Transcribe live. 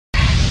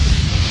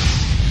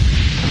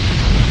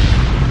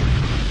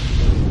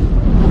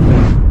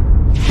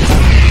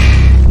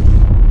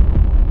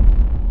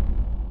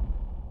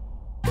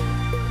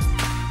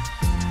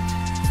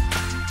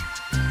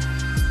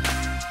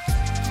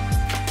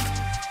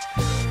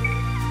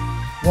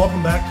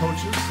Welcome back,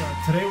 coaches.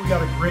 Today we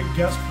got a great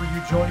guest for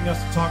you joining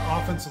us to talk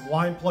offensive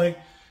line play.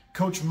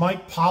 Coach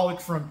Mike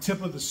Pollak from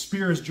Tip of the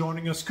Spear is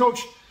joining us.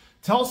 Coach,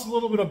 tell us a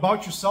little bit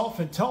about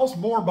yourself and tell us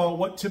more about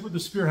what Tip of the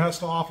Spear has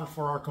to offer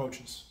for our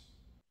coaches.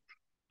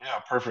 Yeah,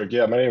 perfect.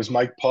 Yeah, my name is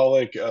Mike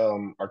Pollak.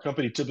 Our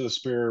company, Tip of the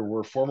Spear,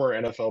 we're former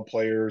NFL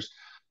players,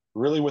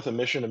 really with a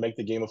mission to make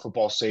the game of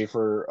football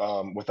safer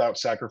without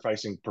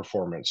sacrificing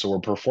performance. So we're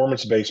a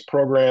performance-based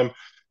program.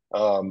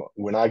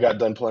 When I got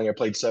done playing, I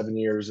played 7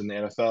 years in the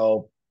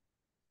NFL,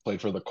 played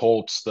for the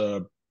Colts,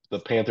 the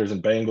Panthers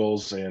and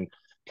Bengals, and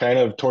kind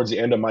of towards the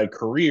end of my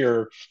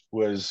career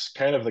was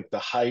kind of like the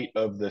height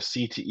of the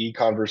CTE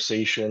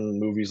conversation.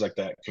 Movies like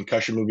that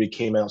concussion movie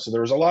came out, so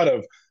there was a lot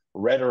of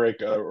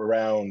rhetoric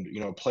around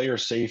player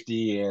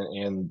safety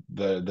and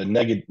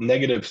the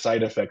negative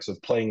side effects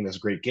of playing this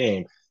great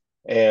game.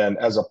 And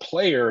as a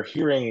player,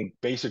 hearing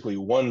basically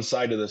one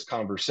side of this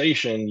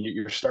conversation,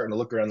 you're starting to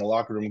look around the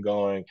locker room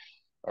going,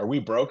 are we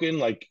broken?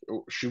 Like,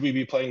 should we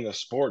be playing this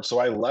sport? So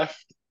I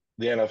left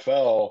the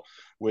NFL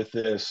with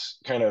this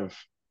kind of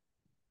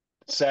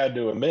sad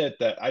to admit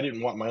that I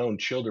didn't want my own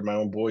children, my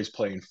own boys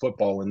playing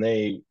football when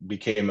they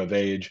became of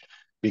age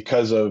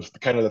because of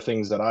kind of the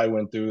things that I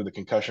went through, the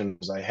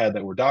concussions I had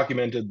that were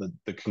documented,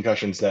 the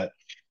concussions that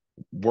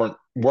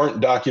weren't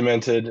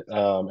documented,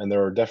 and there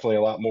were definitely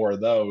a lot more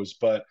of those.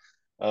 But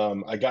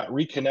I got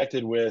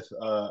reconnected with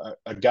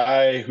a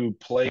guy who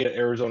played at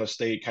Arizona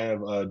State, kind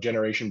of a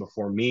generation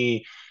before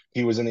me.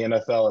 He was in the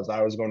NFL as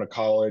I was going to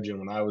college, and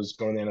when I was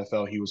going to the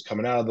NFL, he was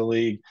coming out of the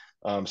league.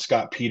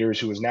 Scott Peters,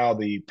 who is now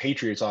the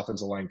Patriots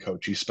offensive line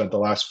coach. He spent the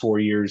last 4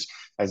 years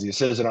as the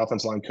assistant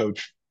offensive line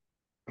coach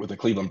with the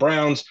Cleveland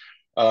Browns.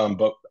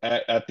 But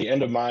at the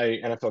end of my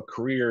NFL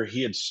career,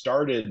 he had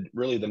started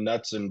really the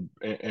nuts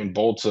and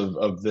bolts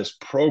of this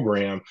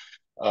program,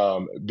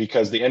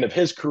 because the end of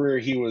his career,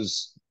 he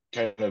was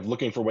kind of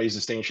looking for ways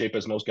to stay in shape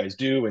as most guys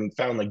do, and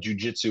found like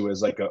jujitsu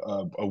as like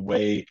a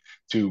way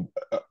to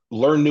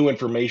learn new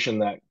information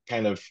that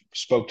kind of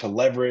spoke to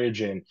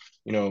leverage and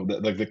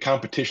the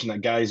competition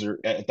that guys are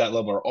at that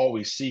level are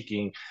always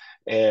seeking.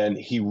 And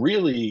he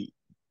really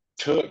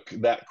took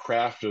that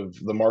craft of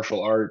the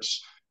martial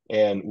arts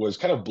and was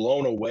kind of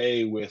blown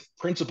away with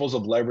principles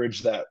of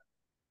leverage that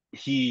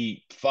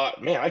he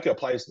thought, man, I could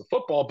apply this to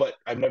football, but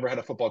I've never had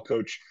a football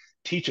coach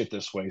teach it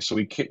this way. So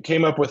he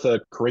came up with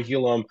a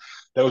curriculum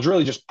that was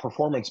really just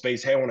performance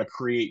based. Hey, I want to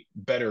create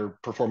better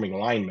performing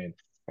linemen.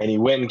 And he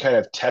went and kind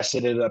of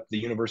tested it up at the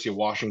University of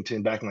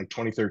Washington back in like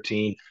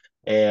 2013.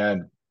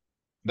 And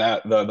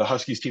that the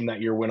Huskies team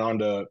that year went on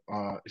to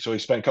so he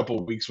spent a couple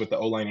of weeks with the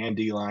O line and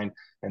D line,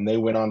 and they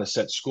went on to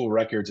set school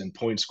records in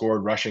points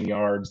scored, rushing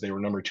yards. They were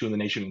number 2 in the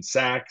nation in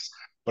sacks.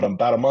 But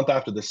about a month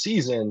after the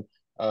season,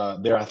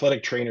 their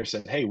athletic trainer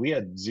said, "Hey, we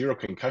had 0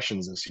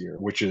 concussions this year,"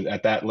 which is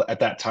at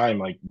that time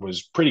like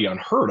was pretty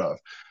unheard of.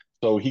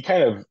 So he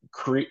kind of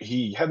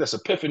he had this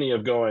epiphany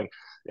of going,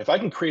 if I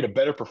can create a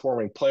better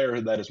performing player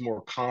that is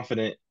more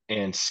confident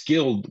and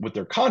skilled with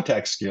their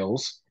contact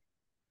skills,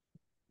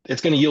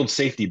 it's going to yield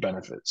safety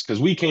benefits.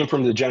 Because we came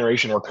from the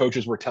generation where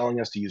coaches were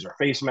telling us to use our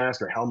face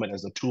mask or helmet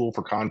as a tool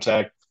for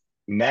contact.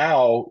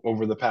 Now,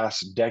 over the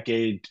past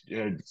decade,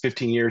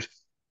 15 years,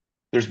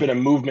 there's been a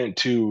movement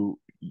to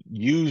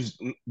use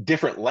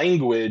different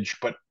language,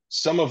 but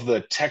some of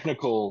the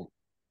technical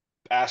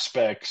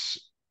aspects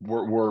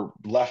were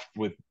left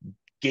with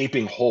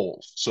gaping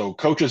holes. So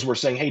coaches were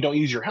saying, hey, don't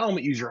use your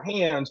helmet, use your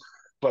hands.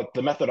 But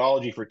the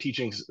methodology for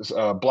teaching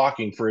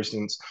blocking, for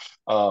instance,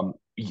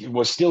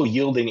 was still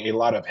yielding a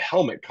lot of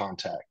helmet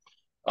contact.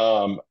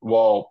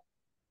 Well,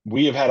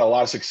 we have had a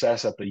lot of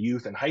success at the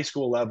youth and high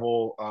school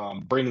level,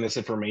 bringing this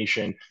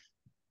information,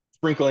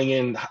 sprinkling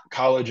in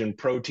college and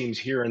pro teams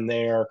here and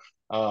there.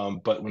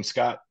 But when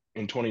Scott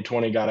in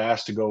 2020 got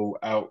asked to go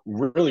out,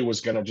 really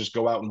was going to just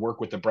go out and work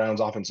with the Browns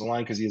offensive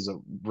line because he has a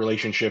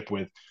relationship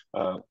with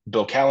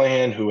Bill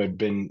Callahan, who had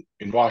been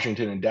in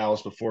Washington and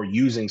Dallas before,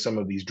 using some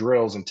of these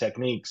drills and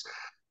techniques,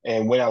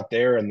 and went out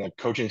there, and the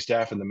coaching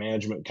staff and the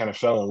management kind of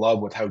fell in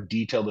love with how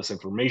detailed this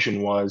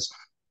information was.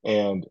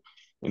 And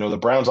the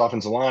Browns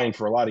offensive line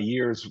for a lot of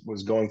years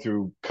was going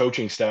through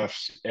coaching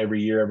staffs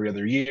every year, every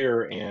other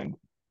year, and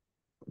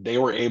they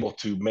were able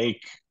to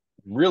make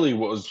really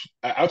what was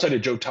outside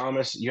of Joe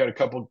Thomas. You had a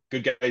couple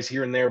good guys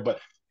here and there, but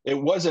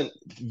it wasn't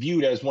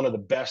viewed as one of the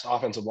best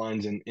offensive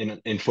lines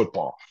in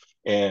football.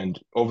 And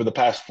over the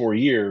past 4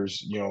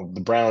 years,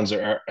 the Browns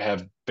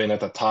have been at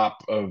the top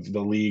of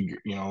the league,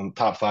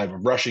 top 5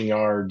 of rushing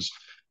yards,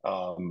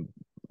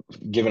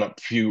 giving up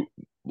a few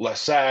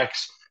less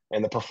sacks,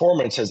 and the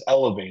performance has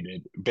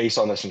elevated based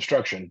on this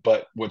instruction.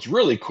 But what's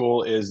really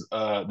cool is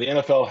the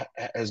NFL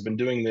has been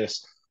doing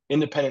this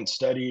independent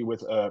study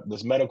with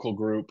this medical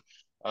group,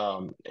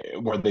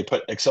 where they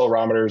put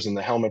accelerometers in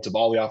the helmets of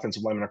all the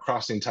offensive linemen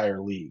across the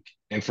entire league.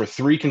 And for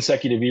 3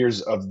 consecutive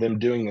years of them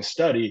doing the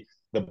study,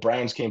 the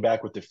Browns came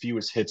back with the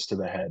fewest hits to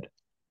the head.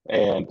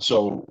 And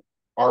so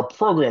our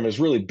program is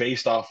really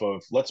based off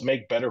of, let's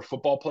make better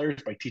football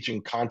players by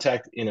teaching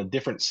contact in a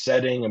different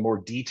setting, a more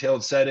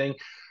detailed setting,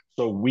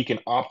 so we can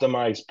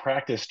optimize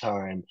practice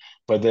time,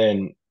 but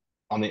then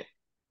on the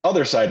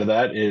other side of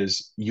that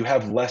is you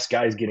have less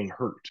guys getting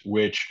hurt,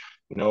 which,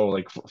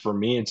 like for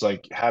me, it's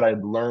like, had I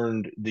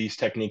learned these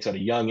techniques at a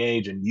young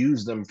age and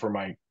used them for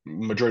my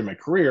majority of my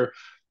career,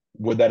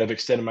 would that have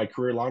extended my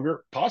career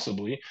longer?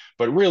 Possibly.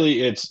 But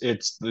really, it's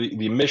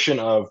the mission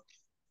of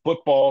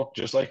football,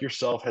 just like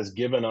yourself, has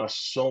given us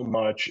so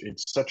much.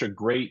 It's such a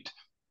great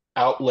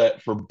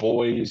outlet for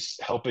boys,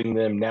 helping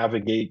them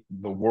navigate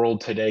the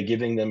world today,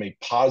 giving them a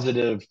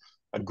positive,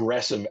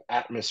 aggressive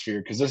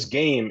atmosphere, because this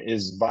game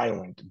is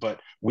violent,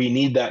 but we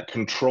need that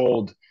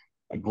controlled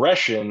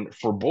aggression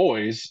for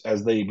boys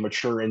as they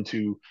mature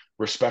into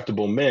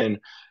respectable men.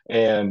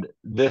 And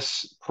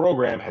this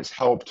program has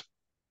helped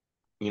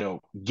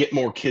get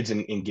more kids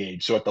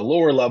engaged. So at the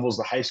lower levels,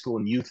 the high school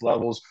and youth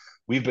levels,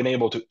 we've been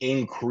able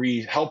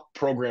to help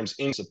programs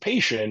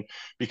participation,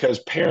 because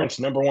parents'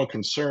 number one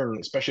concern,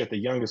 especially at the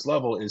youngest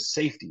level, is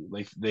safety.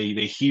 Like they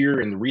hear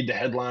and read the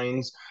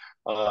headlines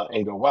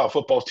and go, wow,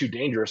 football's too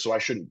dangerous, so I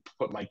shouldn't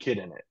put my kid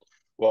in it.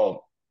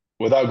 Well,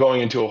 without going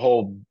into a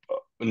whole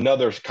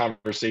another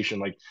conversation,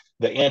 like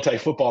the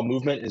anti-football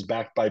movement is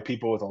backed by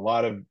people with a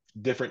lot of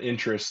different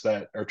interests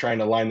that are trying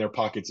to line their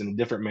pockets in a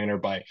different manner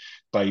by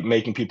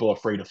making people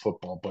afraid of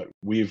football. But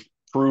we've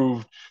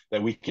proved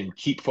that we can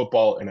keep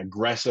football an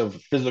aggressive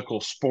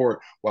physical sport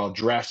while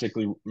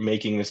drastically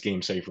making this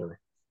game safer.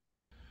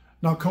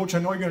 Now, Coach, I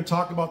know you're going to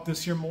talk about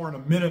this here more in a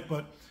minute,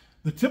 but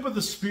the tip of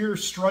the spear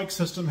strike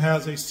system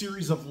has a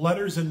series of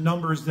letters and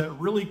numbers that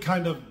really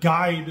kind of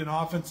guide an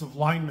offensive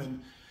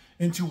lineman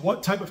into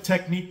what type of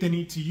technique they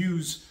need to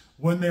use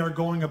when they are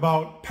going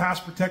about pass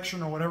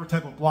protection or whatever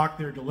type of block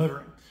they're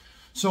delivering.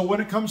 So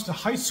when it comes to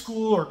high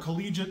school or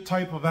collegiate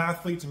type of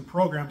athletes and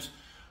programs,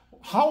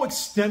 how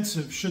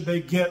extensive should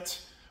they get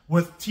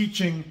with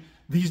teaching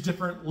these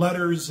different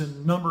letters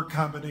and number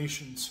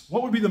combinations?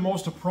 What would be the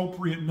most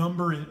appropriate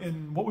number,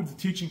 and what would the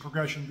teaching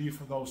progression be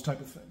for those type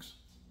of things?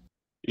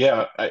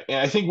 Yeah,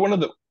 I think one of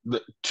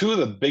the two of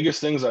the biggest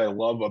things that I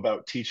love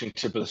about teaching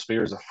tip of the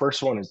spear is, the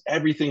first one is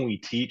everything we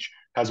teach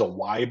has a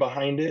why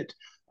behind it.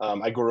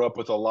 I grew up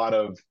with a lot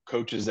of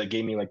coaches that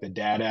gave me like the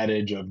dad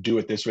adage of do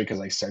it this way because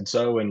I said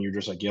so, and you're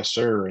just like, yes,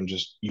 sir, and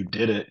just you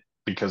did it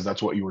because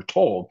that's what you were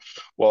told.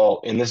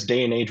 Well, in this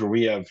day and age where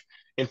we have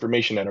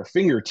information at our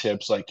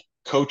fingertips, like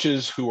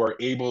coaches who are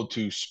able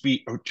to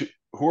speak,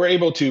 who are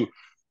able to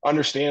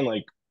understand,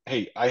 like,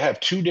 hey, I have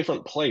two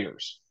different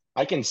players.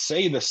 I can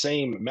say the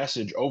same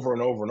message over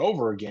and over and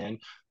over again,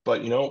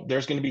 but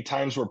there's going to be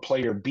times where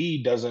player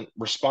B doesn't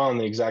respond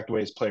the exact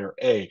way as player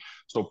A.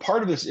 So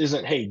part of this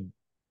isn't, hey,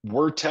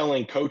 we're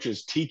telling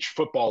coaches teach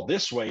football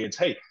this way. It's,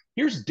 hey,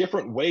 here's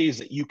different ways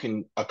that you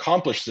can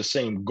accomplish the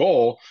same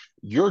goal.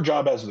 Your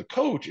job as the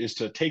coach is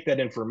to take that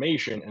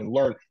information and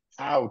learn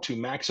how to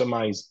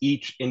maximize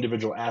each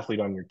individual athlete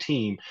on your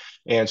team.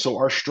 And so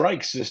our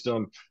strike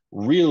system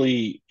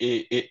really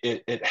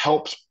it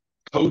helps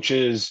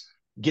coaches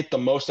get the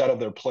most out of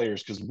their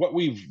players, because what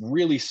we've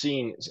really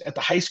seen is at the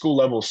high school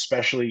level,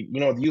 especially,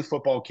 the youth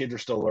football kids are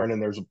still learning.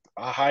 There's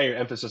a higher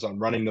emphasis on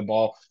running the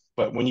ball,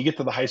 but when you get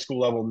to the high school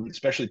level,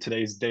 especially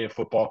today's day of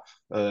football,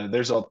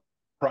 there's a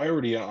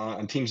priority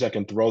on teams that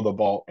can throw the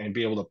ball and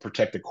be able to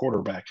protect the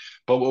quarterback.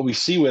 But what we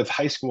see with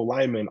high school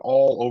linemen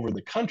all over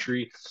the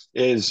country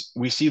is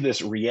we see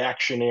this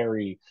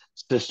reactionary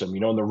system.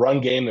 In the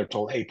run game, they're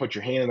told, hey, put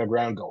your hand on the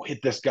ground, go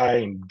hit this guy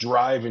and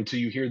drive until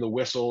you hear the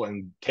whistle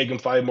and take him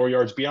 5 more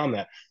yards beyond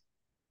that.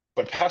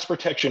 But pass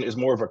protection is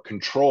more of a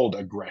controlled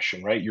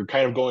aggression, right? You're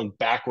kind of going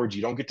backwards.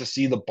 You don't get to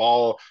see the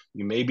ball.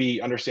 You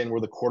maybe understand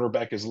where the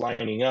quarterback is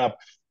lining up,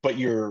 but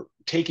you're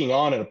taking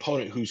on an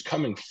opponent who's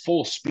coming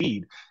full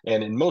speed.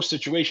 And in most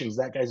situations,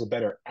 that guy's a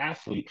better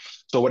athlete.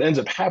 So what ends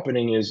up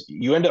happening is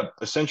you end up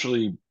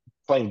essentially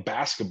playing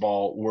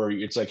basketball where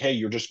it's like, hey,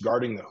 you're just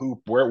guarding the hoop.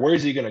 Where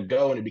is he going to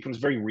go? And it becomes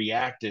very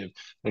reactive.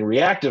 And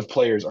reactive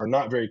players are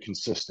not very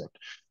consistent.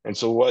 And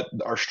so what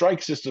our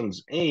strike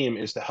system's aim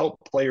is to help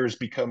players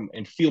become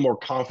and feel more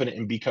confident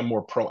and become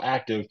more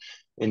proactive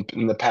in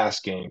the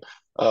pass game.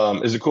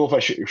 Is it cool if I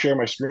share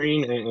my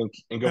screen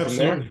and go from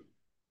there? Absolutely.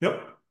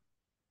 Yep.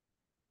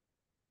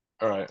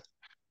 All right.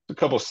 A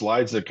couple of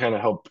slides that kind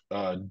of help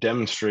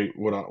demonstrate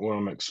what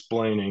I'm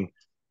explaining.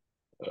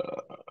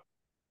 Uh,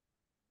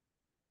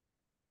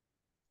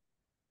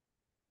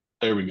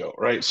 there we go.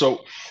 Right.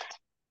 So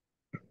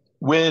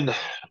when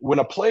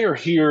a player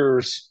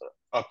hears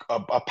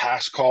a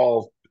pass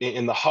call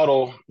in the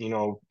huddle,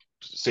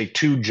 say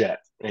two jet,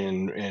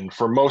 and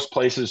for most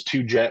places,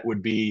 two jet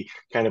would be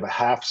kind of a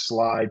half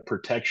slide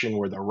protection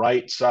where the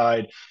right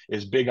side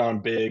is big on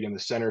big and the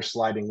center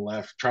sliding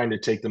left, trying to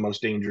take the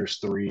most dangerous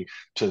three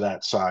to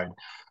that side.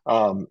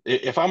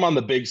 If I'm on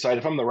the big side,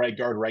 if I'm the right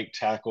guard, right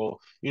tackle,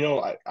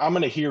 I'm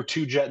going to hear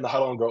two jet in the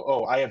huddle and go,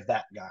 oh, I have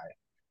that guy.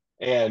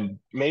 And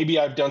maybe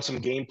I've done some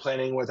game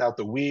planning without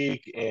the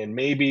week, and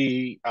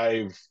maybe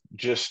I've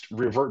just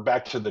revert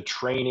back to the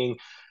training.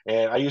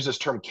 And I use this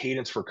term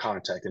cadence for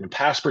contact. And in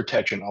pass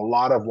protection, a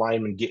lot of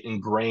linemen get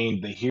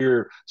ingrained. They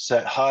hear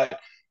set hut,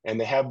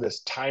 and they have this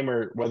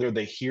timer, whether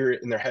they hear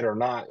it in their head or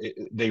not,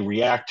 they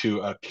react to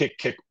a kick,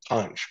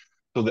 punch.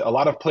 So a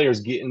lot of players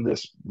get in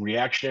this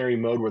reactionary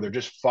mode where they're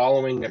just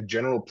following a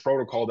general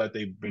protocol that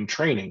they've been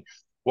training.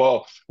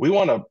 Well, we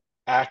want to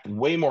act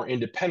way more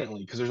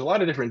independently because there's a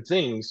lot of different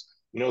things.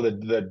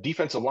 The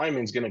defensive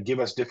lineman is going to give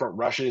us different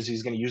rushes.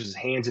 He's going to use his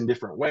hands in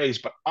different ways,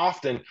 but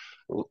often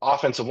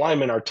offensive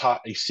linemen are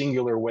taught a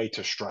singular way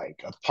to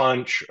strike, a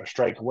punch, a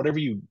strike, whatever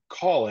you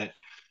call it.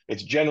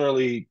 It's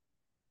generally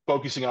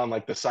focusing on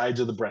like the sides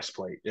of the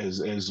breastplate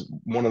is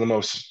one of the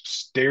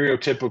most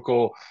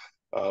stereotypical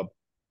uh,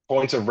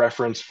 points of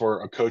reference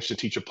for a coach to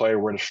teach a player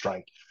where to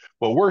strike.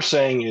 What we're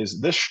saying is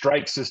this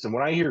strike system,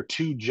 when I hear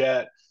two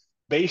jet,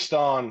 based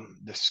on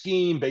the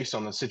scheme, based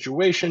on the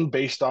situation,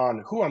 based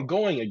on who I'm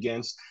going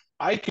against,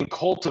 I can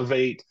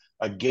cultivate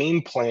a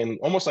game plan,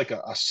 almost like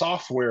a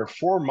software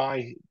for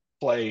my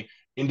play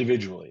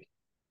individually.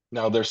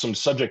 Now, there's some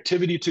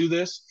subjectivity to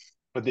this,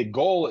 but the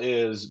goal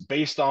is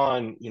based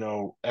on,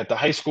 at the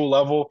high school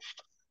level,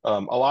 a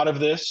lot of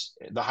this,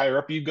 the higher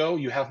up you go,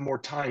 you have more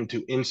time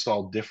to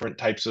install different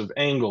types of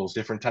angles,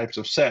 different types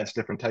of sets,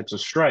 different types of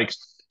strikes.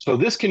 So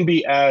this can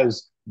be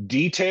as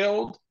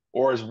detailed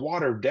or as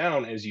watered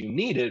down as you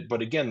need it.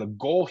 But again, the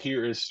goal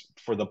here is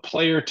for the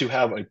player to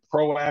have a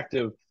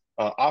proactive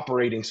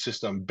operating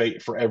system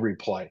for every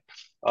play.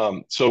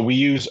 So we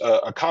use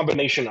a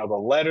combination of a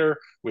letter,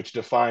 which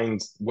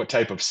defines what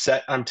type of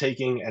set I'm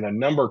taking, and a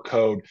number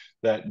code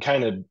that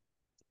kind of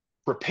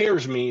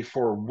prepares me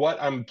for what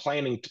I'm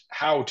planning,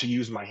 how to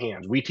use my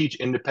hands. We teach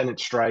independent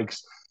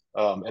strikes.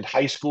 At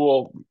high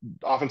school,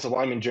 offensive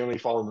linemen generally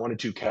fall in one of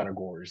two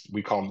categories.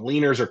 We call them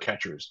leaners or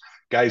catchers.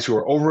 Guys who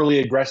are overly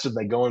aggressive,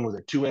 they go in with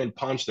a two-hand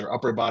punch, their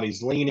upper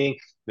body's leaning,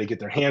 they get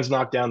their hands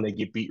knocked down, they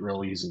get beat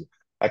real easy.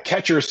 A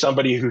catcher is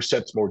somebody who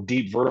sets more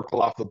deep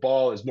vertical off the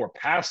ball, is more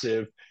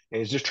passive,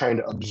 and is just trying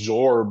to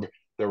absorb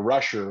the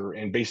rusher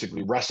and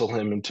basically wrestle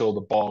him until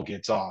the ball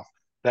gets off.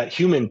 That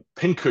human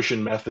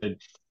pincushion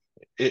method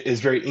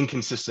is very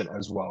inconsistent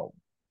as well.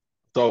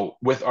 So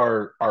with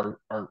our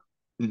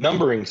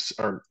numbering,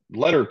 our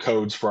letter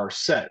codes for our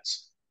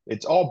sets,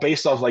 it's all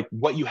based off like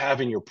what you have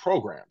in your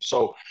program.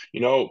 So,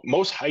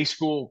 most high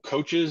school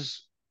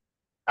coaches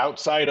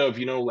outside of,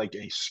 like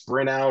a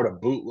sprint out, a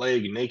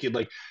bootleg, naked,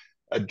 like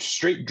a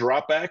straight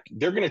drop back,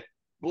 they're going to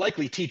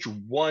likely teach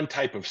one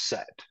type of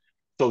set.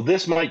 So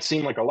this might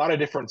seem like a lot of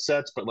different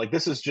sets, but like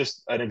this is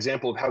just an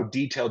example of how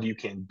detailed you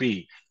can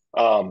be.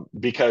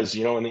 Because,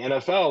 in the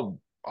NFL,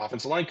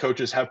 offensive line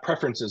coaches have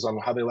preferences on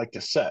how they like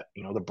to set.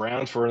 The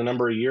Browns for a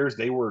number of years,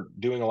 they were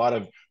doing a lot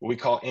of what we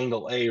call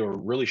angle A or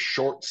really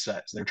short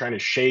sets. They're trying to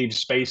shave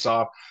space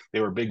off. They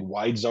were a big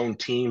wide zone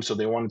team, so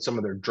they wanted some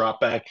of their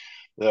drop back,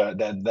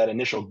 that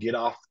initial get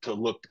off to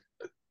look,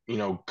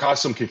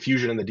 cause some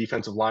confusion in the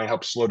defensive line,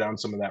 help slow down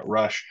some of that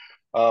rush.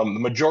 The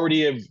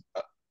majority of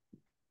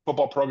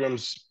football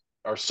programs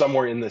are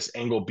somewhere in this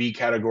angle B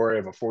category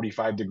of a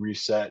 45-degree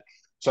set.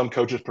 Some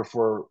coaches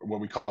prefer what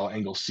we call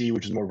angle C,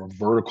 which is more of a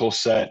vertical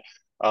set.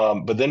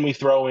 But then we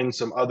throw in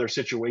some other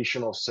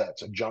situational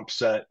sets. A jump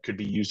set could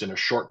be used in a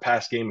short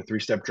pass game, a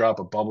three-step drop,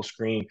 a bubble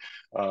screen,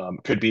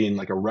 could be in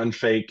like a run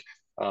fake,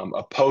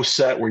 a post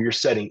set where you're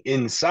setting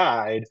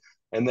inside.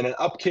 And then an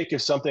up kick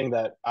is something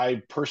that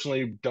I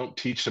personally don't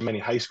teach to many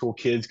high school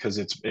kids because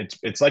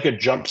it's like a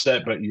jump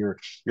set, but you're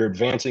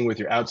advancing with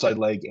your outside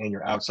leg and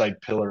your outside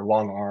pillar,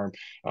 long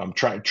arm,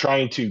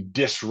 trying to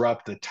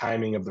disrupt the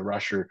timing of the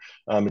rusher.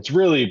 It's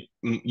really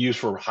used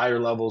for higher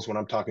levels when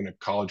I'm talking to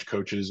college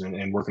coaches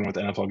and working with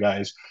NFL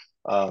guys.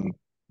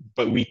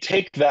 But we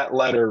take that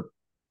letter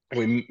and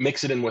we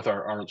mix it in with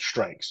our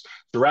strikes.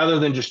 So rather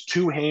than just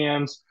two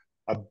hands,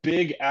 a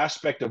big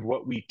aspect of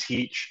what we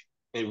teach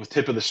with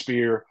tip of the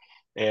spear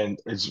and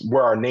is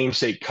where our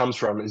namesake comes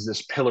from is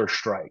this pillar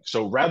strike.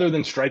 So rather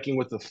than striking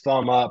with the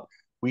thumb up,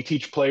 we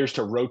teach players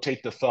to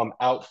rotate the thumb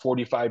out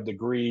 45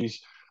 degrees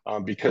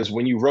because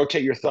when you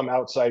rotate your thumb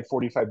outside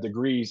 45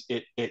 degrees,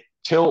 it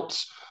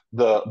tilts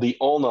the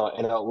ulna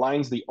and it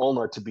aligns the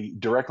ulna to be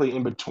directly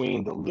in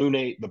between the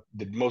lunate,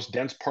 the most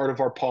dense part of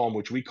our palm,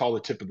 which we call the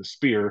tip of the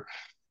spear,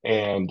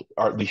 and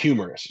the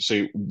humerus.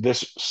 So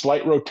this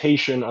slight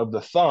rotation of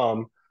the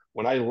thumb,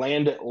 when I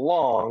land it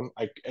long,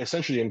 I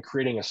essentially am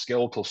creating a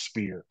skeletal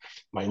spear.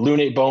 My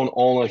lunate bone,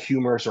 ulna,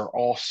 humerus are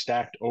all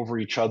stacked over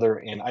each other,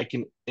 and I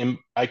can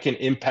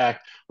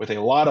impact with a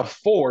lot of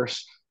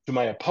force to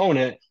my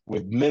opponent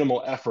with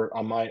minimal effort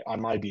on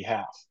my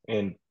behalf.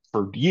 And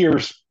for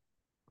years,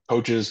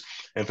 coaches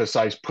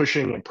emphasize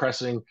pushing and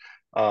pressing,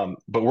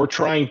 but we're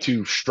trying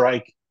to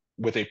strike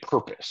with a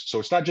purpose.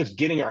 So it's not just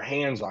getting our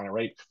hands on it,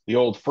 right? The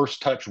old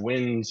first touch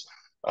wins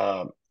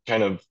kind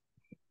of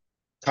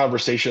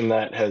conversation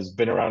that has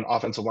been around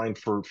offensive line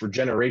for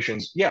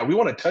generations. Yeah, we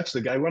want to touch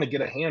the guy, we want to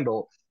get a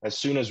handle as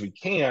soon as we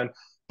can,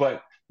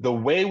 but the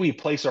way we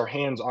place our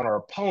hands on our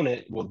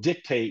opponent will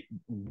dictate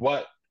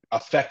what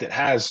effect it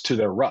has to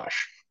their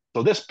rush.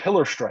 So this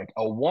pillar strike,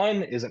 a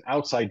one is an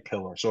outside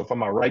pillar. So if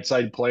I'm a right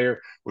side player,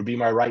 would be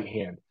my right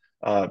hand.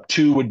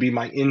 Two would be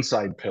my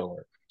inside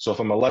pillar. So if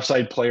I'm a left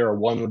side player, a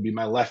one would be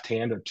my left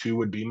hand, or two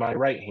would be my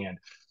right hand.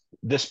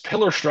 This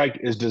pillar strike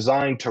is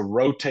designed to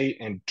rotate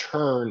and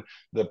turn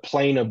the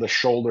plane of the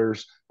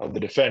shoulders of the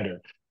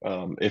defender.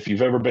 If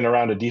you've ever been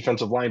around a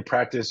defensive line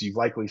practice, you've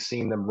likely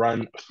seen them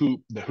run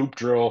the hoop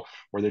drill,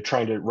 where they're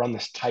trying to run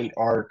this tight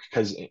arc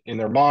because in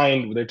their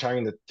mind, they're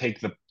trying to take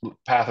the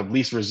path of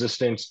least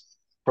resistance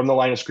from the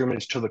line of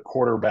scrimmage to the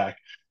quarterback.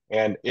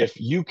 And if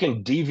you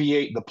can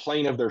deviate the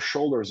plane of their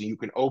shoulders and you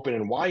can open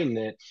and widen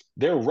it,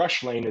 their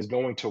rush lane is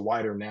going to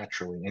wider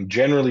naturally. And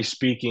generally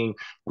speaking,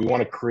 we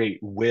want to create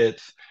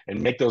width and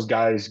make those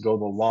guys go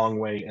the long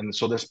way. And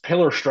so this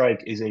pillar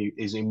strike is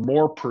a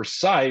more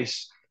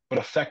precise but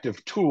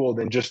effective tool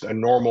than just a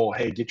normal,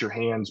 hey, get your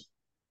hands,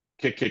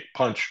 kick,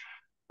 punch.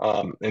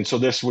 And so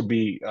this would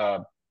be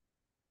a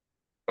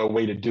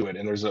way to do it.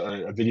 And there's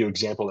a video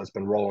example that's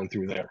been rolling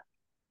through there.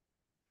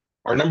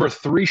 Our number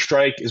 3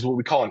 strike is what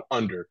we call an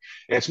under.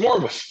 And it's more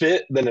of a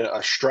fit than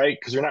a strike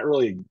because you're not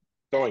really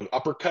throwing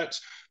uppercuts.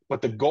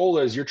 But the goal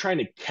is you're trying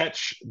to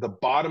catch the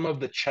bottom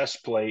of the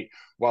chest plate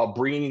while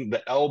bringing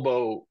the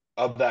elbow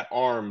of that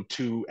arm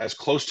to as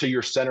close to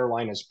your center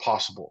line as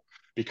possible.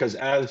 Because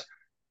as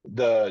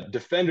the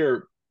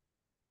defender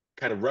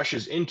kind of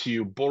rushes into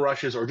you, bull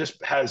rushes, or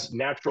just has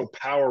natural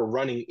power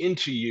running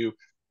into you,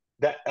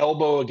 that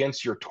elbow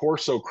against your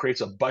torso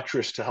creates a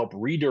buttress to help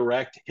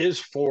redirect his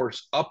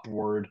force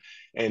upward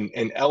and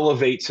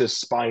elevates his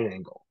spine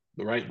angle,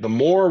 right? The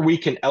more we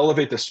can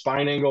elevate the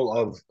spine angle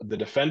of the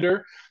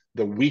defender,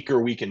 the weaker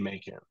we can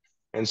make him.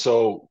 And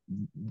so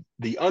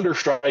the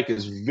understrike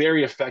is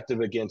very effective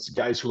against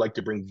guys who like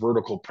to bring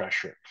vertical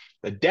pressure.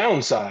 The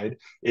downside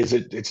is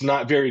it's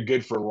not very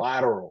good for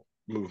lateral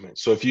movement.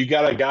 So if you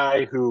got a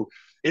guy who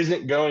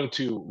isn't going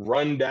to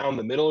run down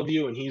the middle of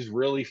you and he's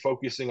really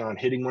focusing on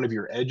hitting one of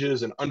your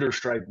edges, and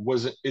understrike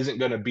isn't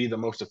going to be the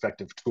most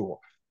effective tool.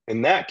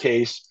 In that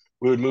case,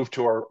 we would move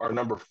to our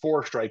number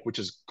 4 strike, which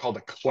is called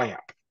a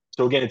clamp.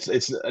 So again,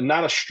 it's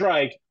not a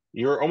strike.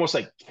 You're almost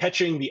like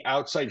catching the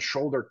outside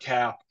shoulder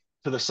cap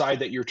to the side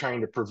that you're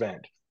trying to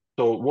prevent.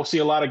 So we'll see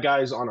a lot of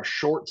guys on a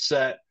short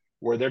set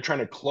where they're trying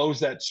to close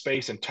that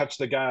space and touch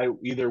the guy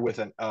either with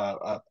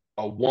a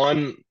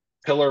 1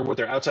 pillar with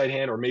their outside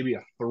hand, or maybe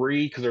a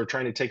 3 because they're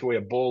trying to take away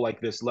a bull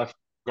like this left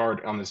guard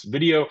on this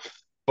video.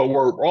 But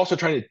we're also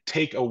trying to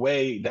take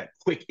away that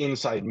quick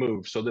inside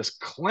move. So this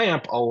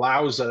clamp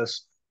allows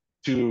us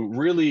to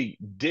really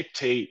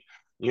dictate,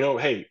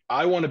 hey,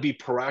 I want to be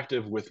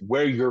proactive with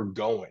where you're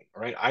going,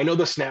 right? I know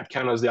the snap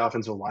count as the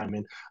offensive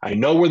lineman. I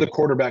know where the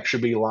quarterback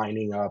should be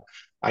lining up.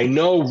 I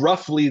know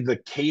roughly the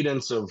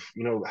cadence of,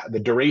 the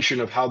duration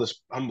of how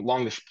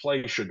long this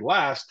play should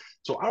last.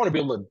 So I want to be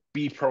able to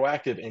be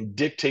proactive and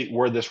dictate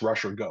where this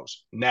rusher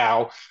goes.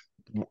 Now,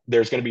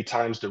 there's going to be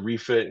times to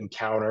refit and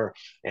counter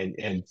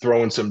and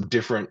throw in some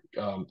different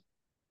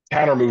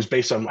counter moves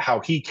based on how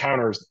he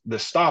counters the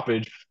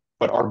stoppage.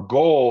 But our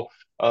goal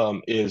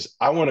is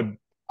I want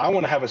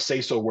to have a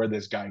say so where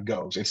this guy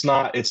goes. It's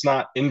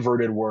not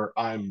inverted where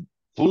I'm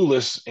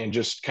clueless and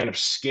just kind of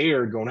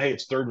scared going, hey,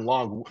 it's 3rd and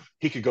long.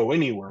 He could go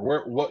anywhere.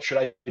 What should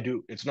I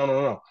do? It's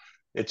no.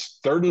 It's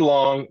 3rd and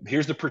long.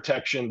 Here's the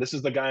protection. This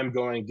is the guy I'm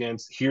going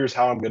against. Here's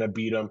how I'm going to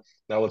beat him.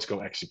 Now let's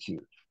go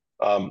execute.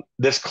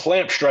 This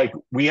clamp strike,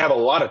 we have a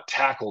lot of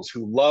tackles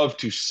who love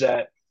to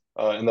set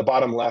in the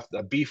bottom left,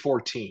 a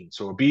B14.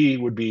 So a B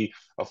would be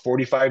a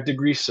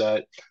 45-degree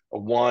set, a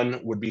 1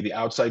 would be the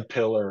outside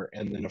pillar,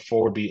 and then a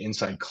 4 would be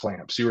inside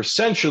clamp. So you're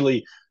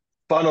essentially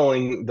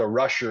funneling the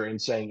rusher and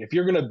saying, if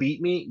you're going to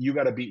beat me, you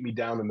got to beat me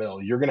down the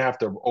middle. You're going to have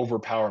to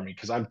overpower me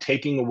because I'm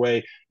taking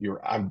away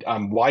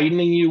I'm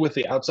widening you with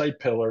the outside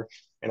pillar,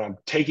 and I'm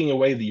taking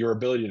away your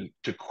ability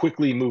to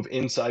quickly move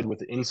inside with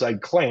the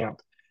inside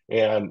clamp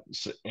and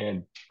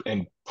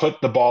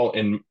put the ball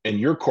in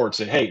your court.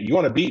 Say, hey, you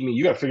want to beat me?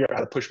 You got to figure out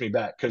how to push me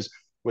back, because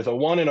with a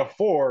 1 and a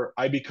 4,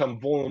 I become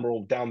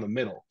vulnerable down the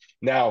middle.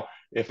 Now,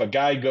 if a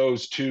guy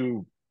goes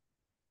to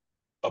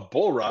a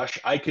bull rush,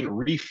 I can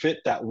refit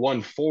that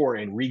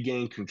 1-4 and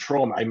regain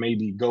control. I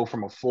maybe go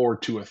from a 4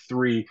 to a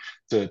 3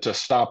 to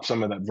stop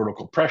some of that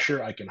vertical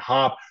pressure. I can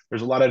hop.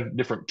 There's a lot of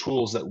different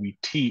tools that we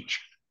teach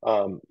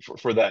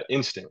for that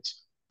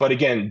instance. But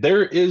again,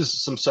 there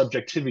is some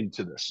subjectivity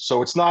to this.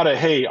 So it's not a,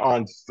 hey,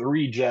 on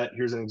 3 jet,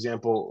 here's an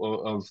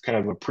example of kind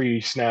of a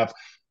pre-snap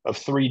of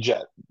 3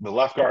 jet. The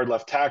left guard,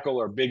 left tackle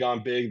are big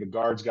on big. The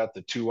guard's got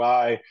the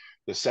 2-eye,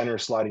 the center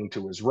sliding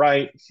to his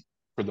right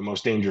for the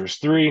most dangerous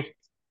 3.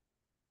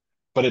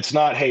 But it's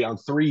not, hey, on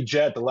 3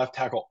 jet, the left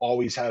tackle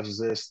always has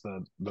this,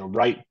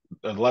 the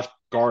left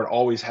guard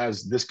always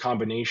has this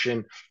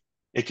combination.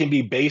 It can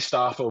be based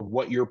off of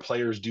what your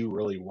players do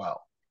really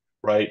well,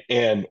 right?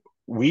 And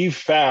we've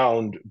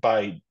found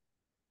by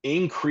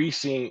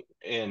increasing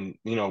and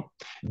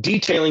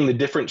detailing the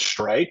different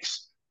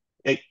strikes,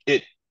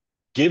 it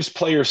gives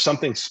players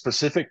something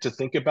specific to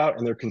think about,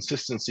 and their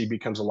consistency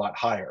becomes a lot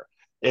higher.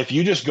 If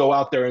you just go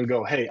out there and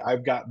go, hey,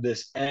 I've got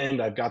this end,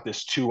 I've got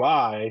this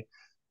 2-eye,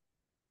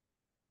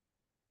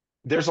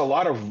 there's a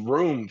lot of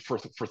room for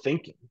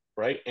thinking,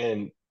 right?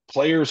 And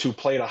players who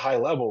play at a high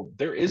level,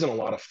 there isn't a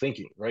lot of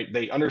thinking, right?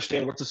 They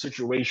understand what's the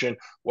situation,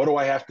 what do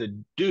I have to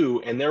do,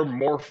 and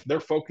their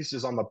focus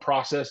is on the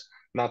process,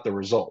 not the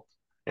result.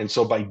 And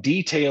so by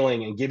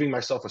detailing and giving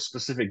myself a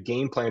specific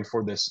game plan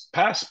for this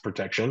pass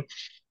protection,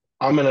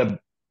 I'm going to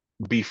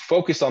be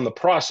focused on the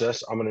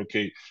process. I'm going to,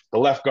 okay, the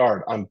left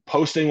guard, I'm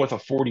posting with a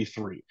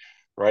 43,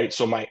 right?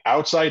 So my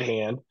outside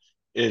hand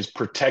is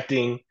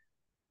protecting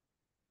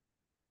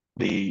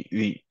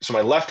so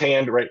my left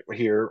hand right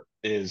here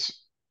is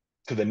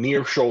to the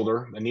near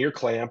shoulder, the near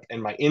clamp,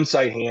 and my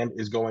inside hand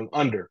is going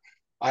under.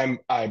 I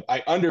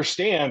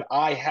understand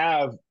I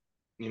have,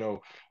 you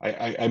know,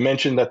 I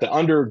mentioned that the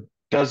under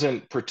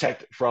doesn't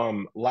protect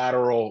from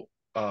lateral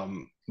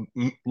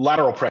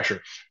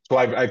pressure. So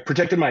I've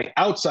protected my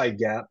outside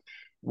gap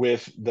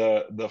with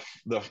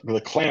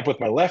the clamp with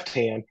my left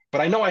hand,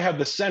 but I know I have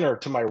the center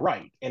to my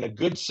right, and a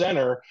good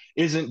center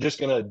isn't just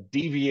going to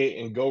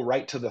deviate and go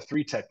right to the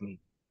three technique,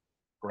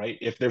 right?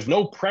 If there's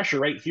no pressure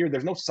right here,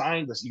 there's no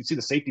sign. You can see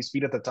the safety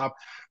speed at the top.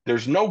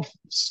 There's no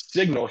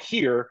signal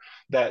here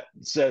that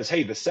says,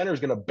 hey, the center is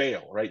going to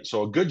bail, right?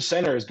 So a good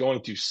center is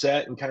going to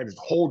set and kind of just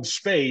hold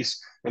space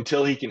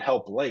until he can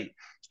help late.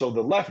 So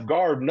the left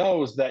guard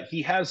knows that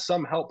he has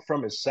some help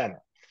from his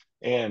center.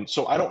 And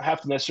so I don't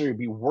have to necessarily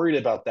be worried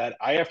about that.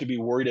 I have to be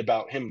worried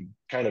about him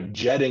kind of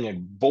jetting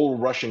and bull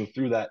rushing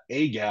through that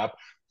A gap.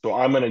 So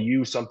I'm going to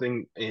use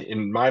something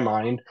in my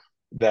mind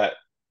that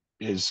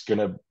is going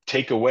to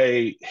take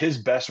away his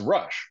best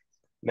rush.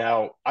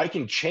 Now, I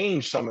can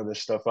change some of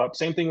this stuff up.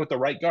 Same thing with the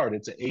right guard.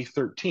 It's an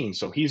A13.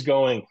 So he's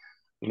going,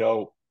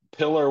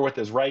 pillar with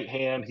his right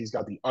hand. He's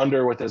got the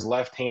under with his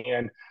left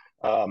hand.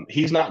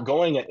 He's not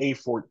going at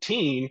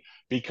A14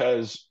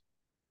 because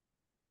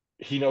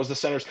he knows the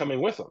center's coming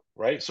with him,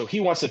 right? So he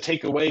wants to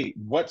take away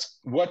what's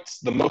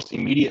the most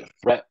immediate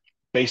threat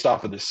based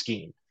off of the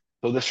scheme.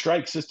 So the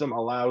strike system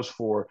allows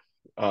for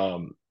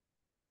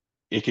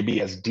it could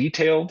be as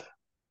detailed.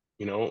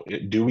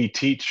 Do we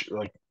teach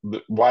like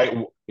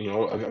why?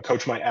 A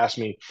coach might ask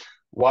me,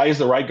 why is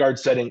the right guard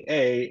setting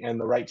A and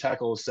the right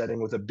tackle is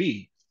setting with a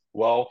B?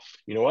 Well,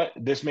 you know what?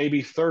 This may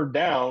be third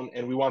down,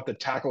 and we want the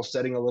tackle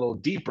setting a little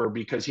deeper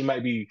because he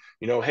might be,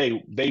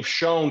 hey, they've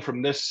shown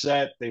from this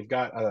set they've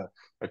got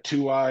a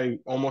two-eye,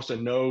 almost a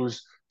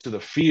nose to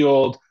the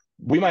field.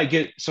 We might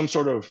get some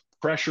sort of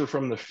pressure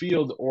from the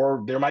field,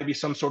 or there might be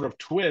some sort of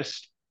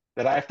twist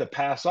that I have to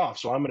pass off.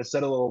 So I'm going to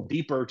set a little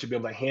deeper to be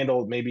able to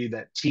handle maybe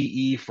that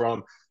TE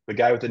from the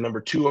guy with the number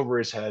 2 over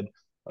his head.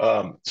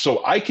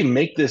 So I can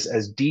make this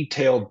as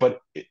detailed, but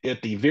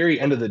at the very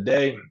end of the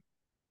day,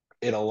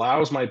 it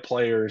allows my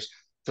players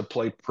to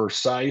play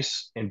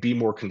precise and be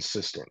more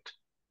consistent.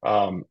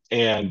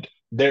 And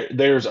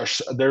there's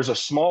a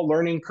small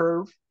learning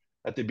curve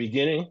at the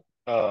beginning.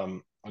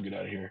 I'll get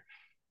out of here.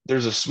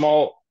 There's a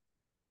small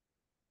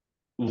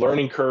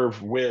learning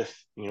curve with,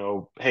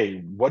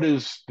 hey, what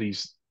does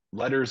these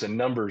letters and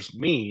numbers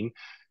mean?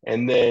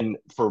 And then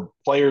for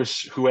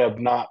players who have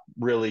not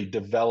really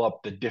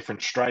developed the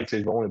different strikes,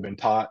 they've only been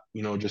taught,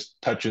 just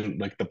touching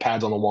like the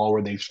pads on the wall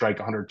where they strike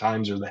 100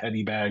 times or the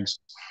heavy bags.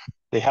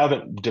 They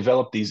haven't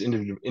developed these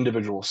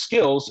individual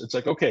skills. It's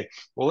like, okay,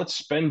 well, let's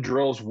spend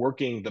drills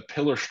working the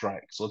pillar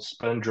strikes. Let's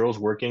spend drills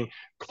working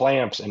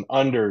clamps and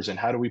unders. And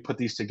how do we put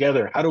these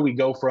together? How do we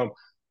go from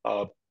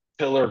a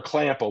pillar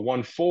clamp, a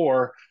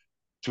 1-4,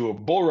 to a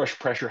bull rush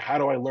pressure? How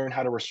do I learn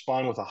how to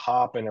respond with a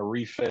hop and a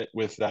refit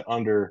with that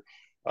under?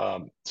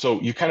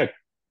 So you kind of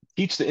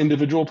teach the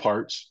individual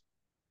parts,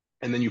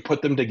 and then you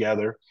put them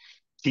together,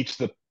 teach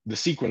the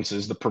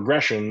sequences, the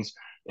progressions,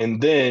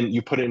 and then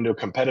you put it into a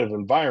competitive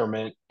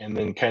environment and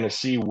then kind of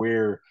see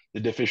where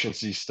the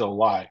deficiencies still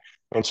lie.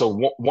 And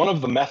so one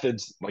of the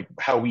methods, like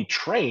how we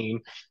train,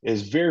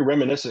 is very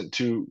reminiscent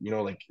to,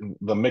 like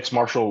the mixed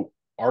martial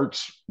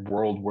arts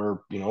world where,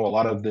 a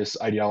lot of this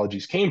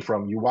ideologies came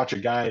from. You watch a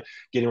guy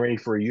getting ready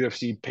for a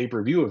UFC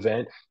pay-per-view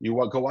event, you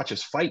go watch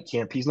his fight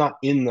camp. He's not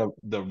in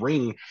the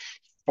ring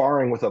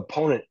sparring with an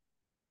opponent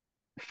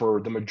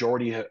for the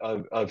majority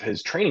of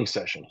his training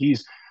session.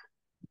 He's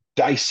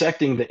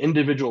dissecting the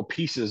individual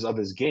pieces of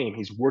his game.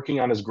 He's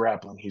working on his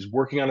grappling. He's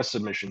working on his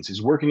submissions.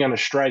 He's working on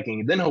his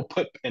striking. Then he'll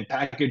put and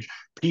package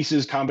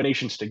pieces,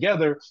 combinations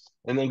together,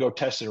 and then go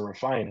test and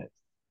refine it.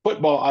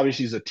 Football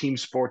obviously is a team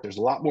sport. There's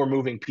a lot more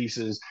moving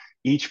pieces.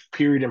 Each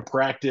period in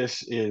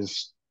practice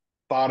is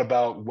thought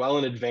about well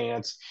in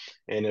advance.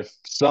 And if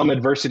some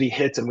adversity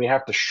hits and we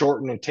have to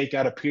shorten and take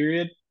out a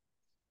period,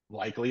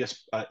 likely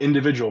an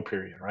individual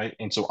period, right?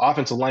 And so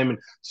offensive linemen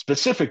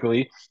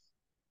specifically,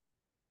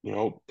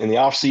 in the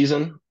off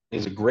season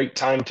is a great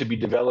time to be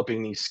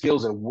developing these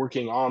skills and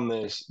working on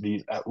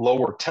these at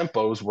lower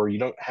tempos where you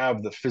don't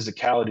have the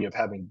physicality of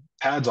having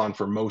pads on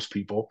for most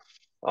people.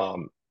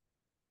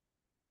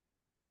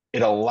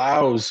 It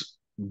allows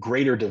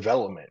greater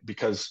development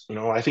because,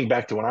 I think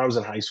back to when I was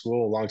in high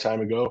school a long time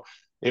ago,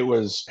 it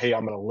was, hey,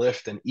 I'm going to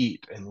lift and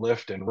eat and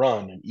lift and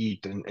run and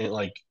eat. And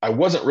like, I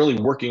wasn't really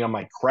working on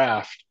my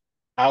craft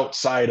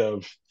outside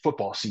of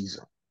football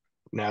season.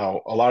 Now,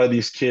 a lot of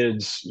these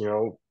kids,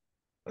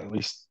 at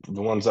least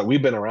the ones that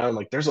we've been around,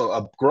 like there's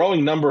a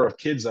growing number of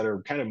kids that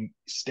are kind of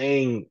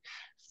staying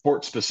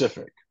sport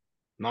specific.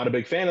 Not a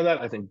big fan of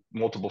that. I think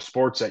multiple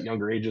sports at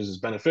younger ages is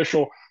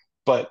beneficial,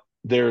 but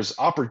there's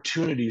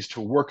opportunities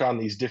to work on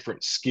these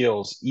different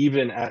skills,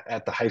 even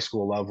at the high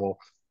school level,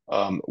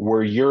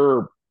 where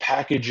you're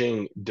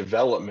packaging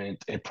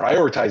development and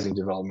prioritizing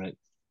development.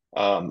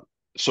 Um,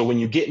 so when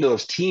you get into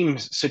those team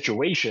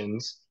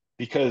situations,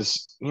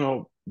 because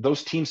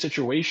those team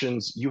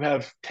situations, you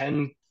have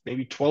 10,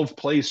 maybe 12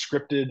 plays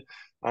scripted,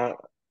 uh,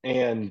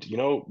 and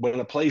when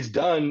the play's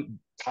done,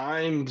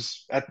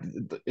 times at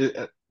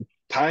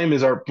time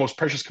is our most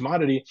precious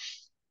commodity.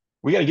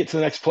 We got to get to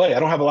the next play. I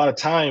don't have a lot of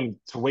time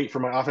to wait for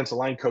my offensive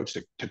line coach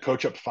to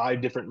coach up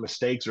 5 different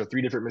mistakes or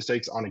 3 different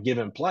mistakes on a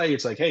given play.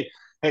 It's like, hey,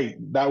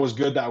 that was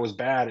good, that was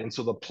bad. And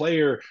so the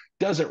player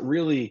doesn't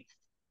really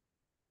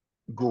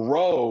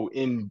grow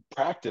in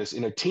practice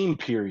in a team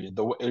period.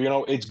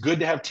 It's good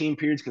to have team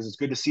periods because it's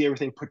good to see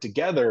everything put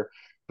together,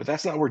 but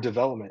that's not where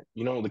development,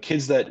 the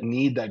kids that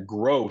need that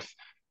growth,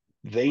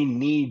 they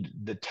need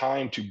the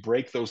time to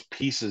break those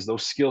pieces,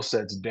 those skill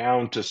sets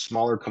down to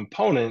smaller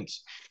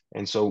components.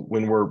 And so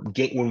when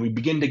we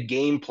begin to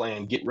game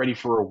plan, get ready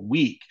for a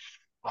week,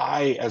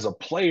 as a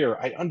player,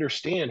 I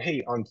understand,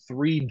 hey, on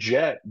 3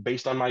 jet,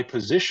 based on my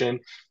position,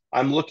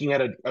 I'm looking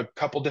at a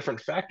couple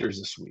different factors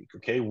this week.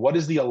 Okay, what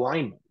is the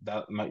alignment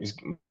that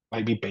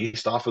might be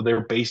based off of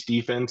their base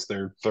defense,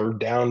 their third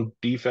down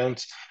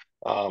defense.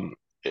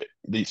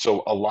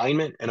 So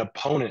alignment and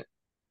opponent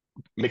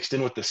mixed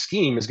in with the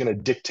scheme is going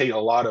to dictate a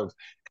lot of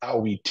how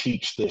we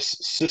teach this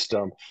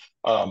system.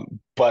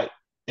 But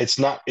it's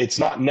not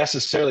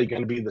necessarily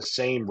going to be the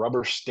same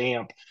rubber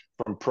stamp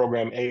from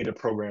program A to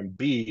program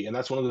B. And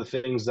that's one of the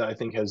things that I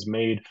think has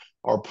made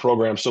our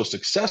program so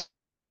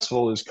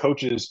successful is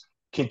coaches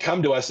can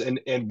come to us and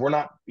we're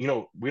not,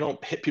 we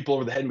don't hit people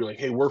over the head and be like,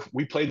 hey,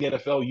 we played the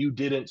NFL, you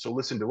didn't, so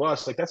listen to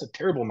us. Like that's a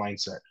terrible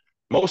mindset.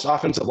 Most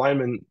offensive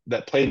linemen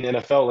that played in the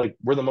NFL, like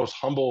we're the most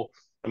humble.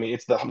 I mean,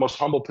 it's the most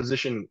humble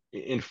position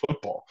in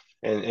football,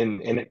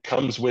 and it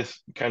comes with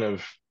kind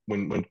of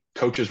when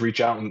coaches reach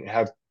out and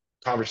have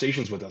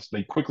conversations with us,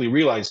 they quickly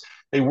realize,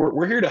 hey,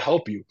 we're here to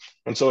help you.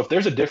 And so if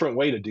there's a different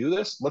way to do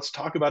this, let's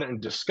talk about it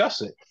and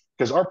discuss it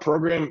because our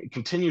program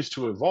continues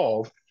to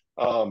evolve.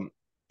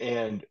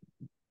 And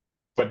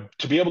but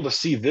to be able to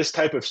see this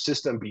type of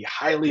system be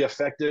highly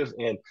effective,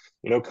 and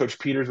Coach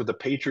Peters with the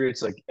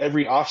Patriots, like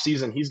every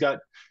offseason, he's got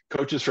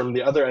coaches from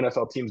the other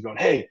NFL teams going,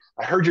 hey,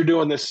 I heard you're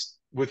doing this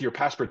with your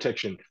pass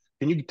protection.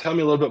 Can you tell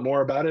me a little bit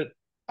more about it?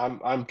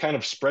 I'm kind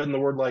of spreading the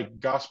word like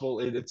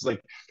gospel. It's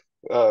like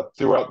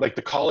throughout like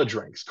the college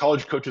ranks.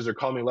 College coaches are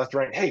calling me left,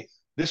 right. Hey,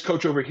 this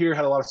coach over here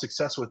had a lot of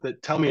success with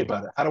it. Tell me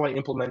about it. How do I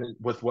implement it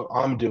with what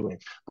I'm doing?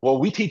 Well,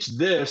 we teach it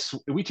this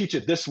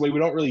way. We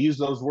don't really use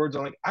those words.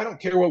 I'm like, I don't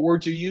care what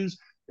words you use.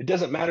 It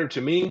doesn't matter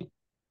to me.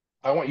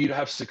 I want you to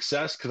have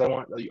success because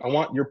I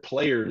want your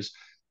players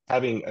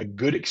having a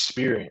good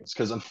experience.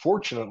 Because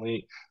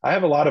unfortunately, I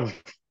have a lot of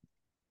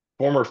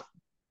former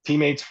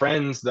teammates,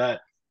 friends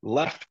that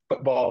left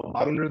football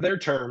not under their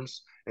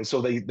terms, and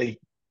so they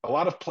a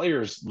lot of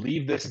players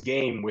leave this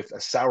game with a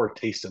sour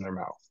taste in their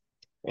mouth.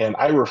 And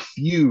I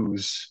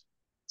refuse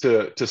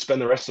to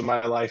spend the rest of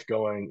my life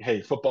going,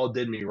 hey, football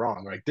did me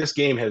wrong. Like this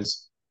game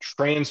has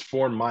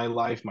transformed my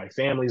life, my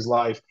family's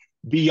life,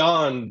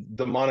 beyond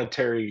the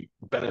monetary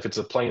benefits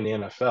of playing the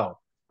NFL.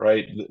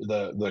 Right,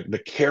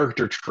 the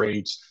character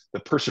traits,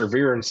 the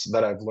perseverance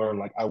that I've learned.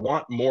 Like I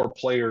want more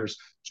players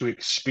to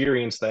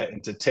experience that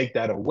and to take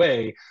that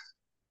away.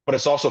 But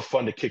it's also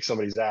fun to kick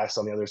somebody's ass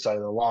on the other side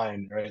of the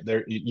line, right?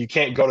 There, you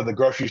can't go to the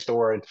grocery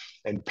store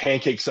and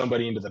pancake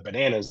somebody into the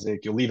bananas.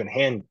 Like you'll leave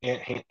in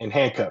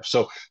handcuffs.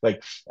 So,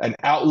 like an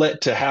outlet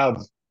to have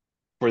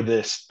for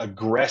this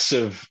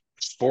aggressive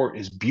sport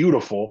is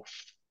beautiful,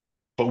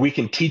 but we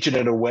can teach it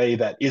in a way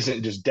that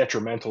isn't just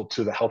detrimental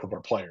to the health of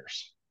our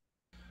players.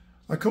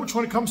 Coach,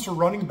 when it comes to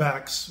running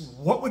backs,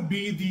 what would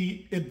be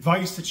the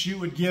advice that you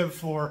would give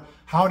for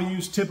how to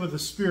use tip of the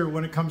spear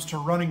when it comes to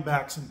running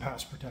backs and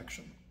pass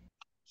protection?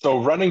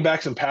 So running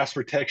backs and pass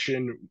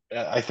protection,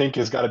 I think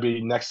has got to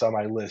be next on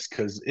my list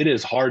because it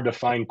is hard to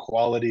find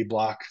quality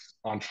blocks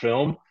on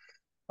film.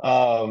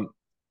 Um,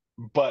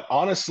 but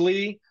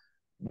honestly,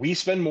 we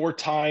spend more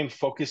time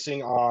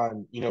focusing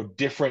on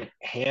different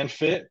hand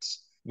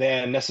fits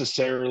than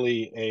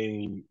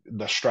necessarily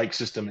the strike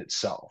system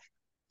itself.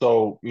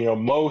 So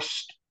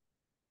most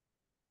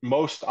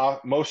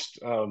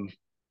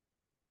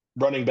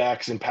running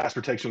backs in pass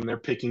protection when they're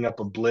picking up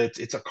a blitz,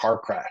 it's a car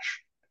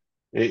crash.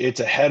 It's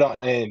a head on,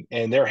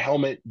 and their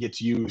helmet gets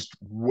used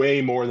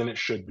way more than it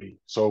should be.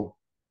 So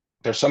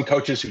there's some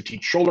coaches who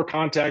teach shoulder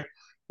contact.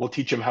 We'll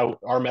teach them how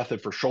our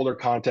method for shoulder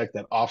contact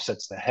that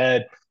offsets the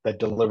head, that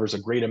delivers a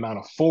great amount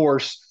of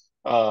force.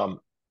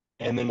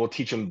 And then we'll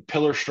teach them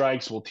pillar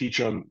strikes. We'll teach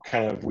them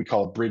kind of, we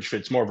call it bridge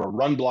fits, more of a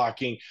run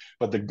blocking.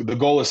 But the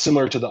goal is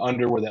similar to the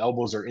under where the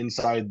elbows are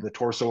inside the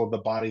torso of the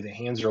body. The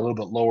hands are a little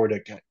bit lower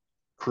to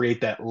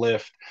create that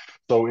lift.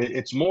 So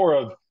it's more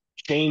of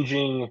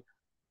changing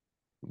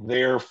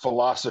their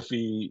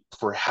philosophy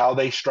for how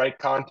they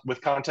strike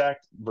with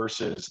contact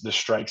versus the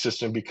strike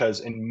system.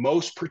 Because in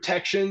most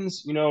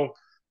protections,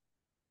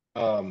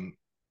 um,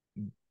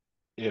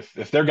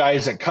 if their guy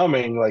isn't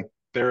coming, like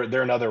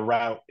they're another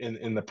route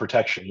in the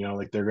protection.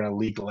 Like they're going to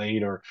leak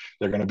late or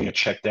they're going to be a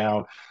check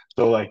down.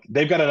 So like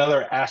they've got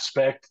another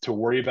aspect to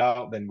worry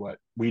about than what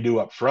we do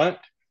up front.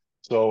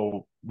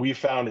 So we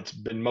found it's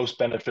been most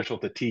beneficial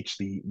to teach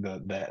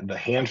the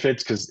hand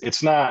fits, because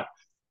it's not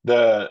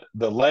the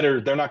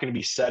letter. They're not going to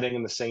be setting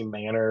in the same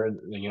manner.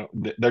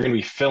 They're going to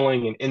be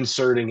filling and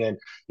inserting, and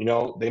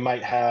they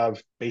might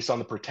have, based on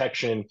the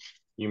protection,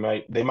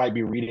 they might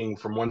be reading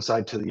from one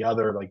side to the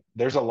other. Like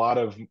there's a lot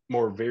of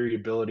more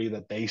variability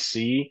that they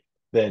see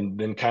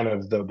than kind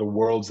of the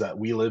worlds that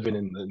we live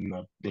in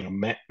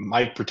the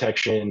mic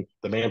protection,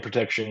 the man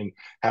protection,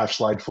 half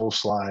slide, full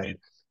slide.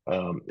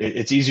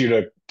 It's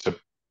easier to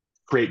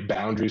create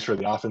boundaries for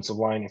the offensive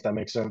line, if that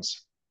makes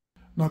sense.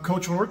 Now,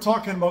 Coach, when we're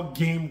talking about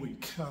game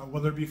week,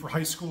 whether it be for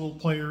high school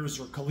players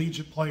or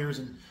collegiate players,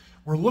 and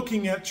we're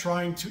looking at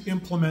trying to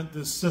implement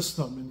this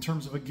system in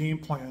terms of a game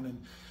plan,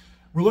 and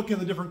we're looking at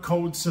the different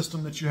code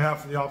system that you have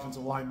for the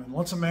offensive lineman.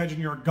 Let's imagine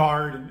you're a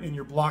guard and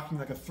you're blocking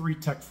like a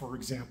 3-tech, for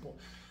example.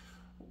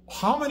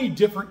 How many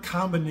different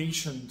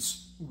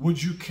combinations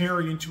would you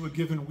carry into a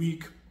given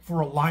week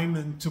for a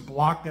lineman to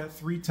block that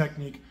 3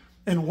 technique?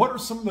 And what are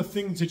some of the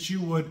things that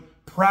you would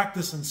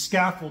practice and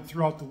scaffold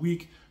throughout the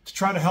week to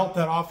try to help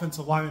that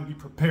offensive lineman be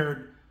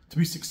prepared to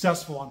be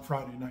successful on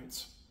Friday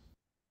nights?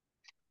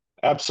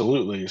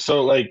 Absolutely.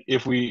 So like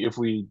if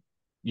we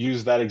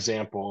use that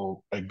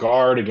example, a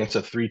guard against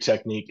a 3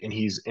 technique and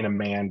he's in a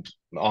man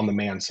on the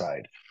man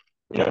side,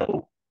 you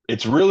know,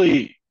 it's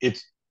really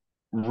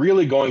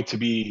going to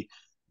be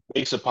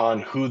based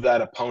upon who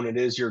that opponent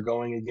is you're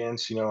going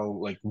against.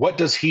 Like what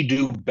does he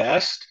do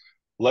best?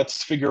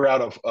 Let's figure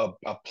out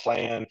a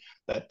plan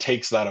that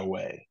takes that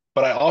away.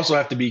 But I also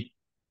have to be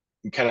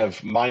kind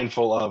of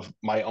mindful of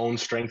my own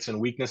strengths and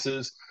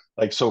weaknesses.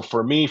 Like, so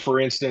for me, for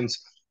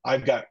instance, I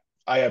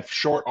have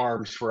short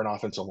arms for an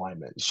offensive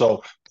lineman.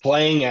 So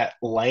playing at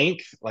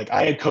length, like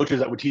I had coaches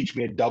that would teach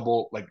me a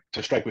double, like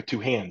to strike with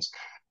 2 hands.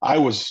 I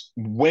was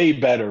way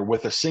better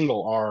with a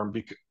single arm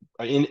because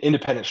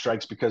independent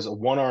strikes, because a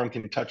one arm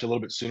can touch a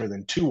little bit sooner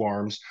than 2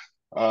 arms.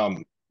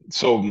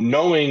 So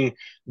knowing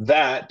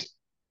that,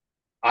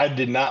 I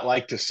did not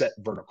like to set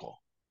vertical,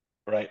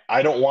 right?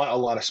 I don't want a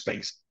lot of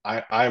space.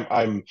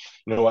 I'm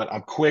you know what?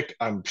 I'm quick,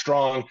 I'm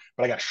strong,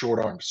 but I got short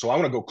arms. So I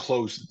want to go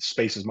close the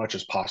space as much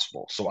as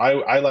possible. So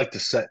I like to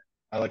set,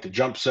 I like to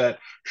jump set,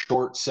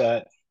 short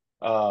set.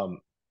 Um,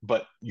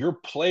 but your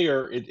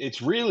player,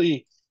 it's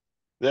really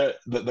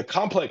the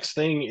complex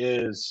thing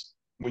is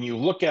when you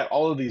look at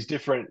all of these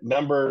different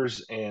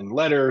numbers and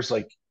letters,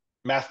 like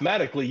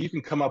mathematically, you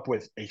can come up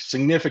with a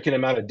significant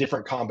amount of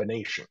different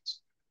combinations.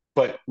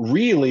 But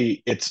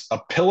really, it's a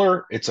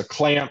pillar, it's a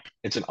clamp,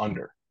 it's an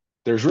under.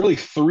 There's really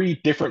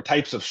 3 different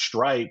types of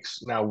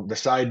strikes. Now, the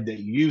side that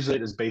you use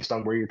it is based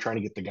on where you're trying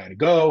to get the guy to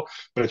go,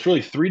 but it's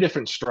really 3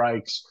 different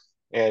strikes.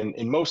 And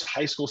in most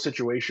high school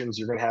situations,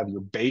 you're going to have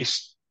your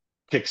base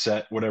kick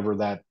set, whatever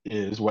that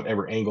is,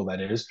 whatever angle that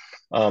is.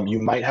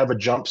 You might have a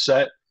jump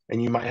set,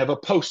 and you might have a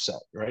post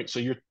set, right? So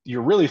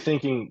you're really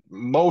thinking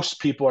most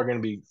people are going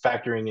to be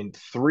factoring in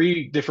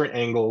 3 different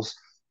angles,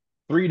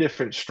 3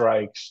 different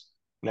strikes.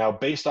 Now,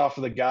 based off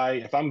of the guy,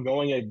 if I'm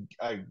going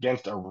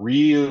against a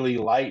really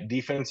light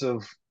defensive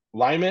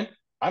lineman,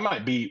 I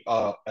might be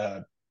a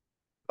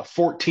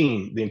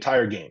 14 the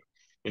entire game,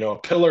 a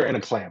pillar and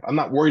a clamp. I'm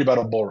not worried about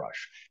a bull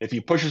rush. If he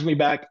pushes me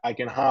back, I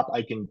can hop,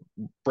 I can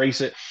brace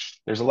it.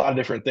 There's a lot of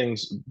different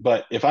things.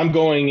 But if I'm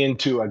going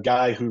into a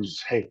guy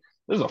who's, hey,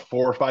 this is a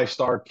 4 or 5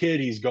 star kid,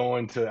 he's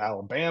going to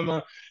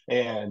Alabama,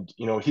 and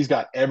he's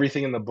got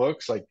everything in the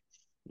books, like,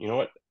 you know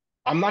what?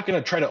 I'm not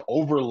going to try to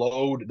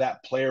overload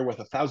that player with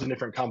 1,000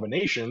 different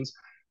combinations.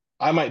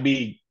 I might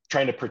be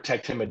trying to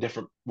protect him a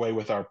different way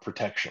with our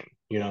protection.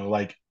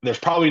 Like there's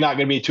probably not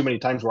going to be too many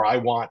times where I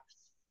want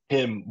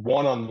him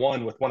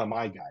one-on-one with one of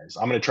my guys.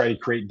 I'm going to try to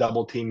create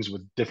double teams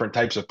with different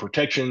types of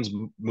protections,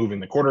 moving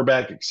the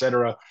quarterback,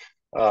 etc.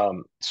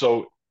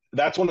 So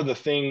that's one of the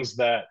things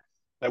that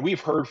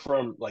we've heard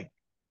from like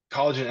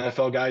college and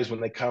NFL guys when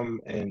they come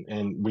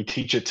and we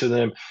teach it to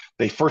them.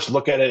 They first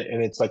look at it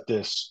and it's like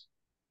this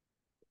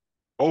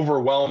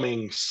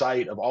overwhelming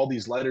sight of all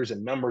these letters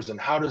and numbers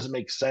and how does it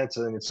make sense?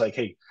 And it's like,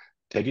 hey,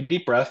 take a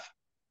deep breath.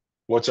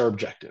 What's our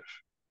objective?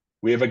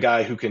 We have a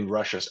guy who can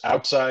rush us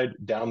outside,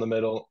 down the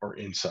middle, or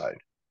inside.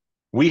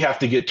 We have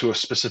to get to a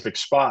specific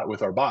spot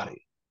with our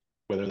body,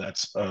 whether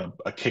that's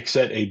a kick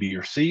set A, B,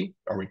 or C.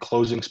 Are we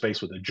closing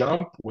space with a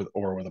jump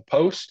or with a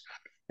post?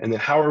 And then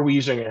how are we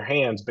using our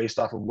hands based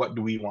off of what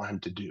do we want him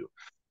to do?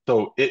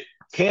 So it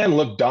can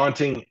look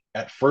daunting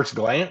at first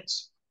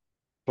glance,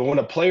 but when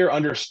a player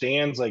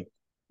understands like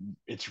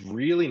it's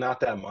really not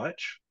that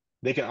much,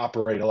 they can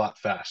operate a lot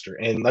faster.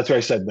 And that's why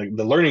I said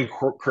the learning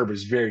curve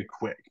is very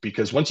quick,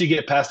 because once you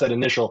get past that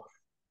initial,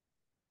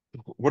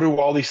 what do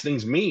all these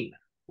things mean?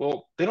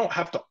 Well, they don't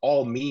have to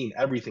all mean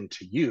everything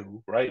to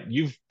you, right?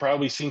 You've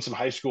probably seen some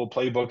high school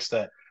playbooks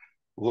that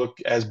look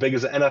as big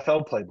as an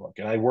NFL playbook.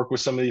 And I work with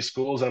some of these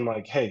schools. And I'm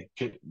like, hey,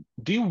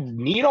 do you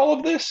need all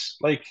of this?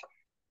 Like,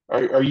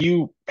 are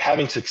you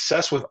having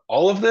success with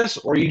all of this,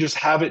 or you just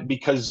have it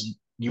because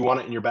you want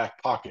it in your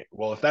back pocket?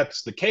 Well, if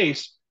that's the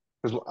case,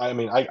 because I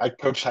mean, I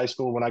coached high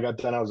school when I got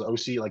done. I was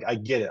OC. Like, I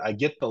get it. I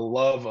get the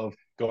love of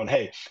going,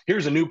 hey,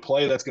 here's a new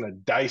play that's going to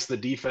dice the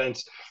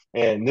defense,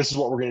 and this is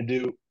what we're going to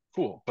do.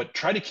 Cool, but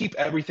try to keep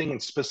everything in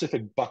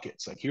specific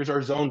buckets. Like, here's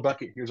our zone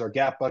bucket, here's our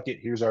gap bucket,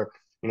 here's our,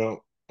 you know,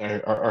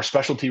 our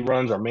specialty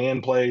runs, our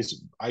man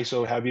plays,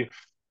 ISO, have you.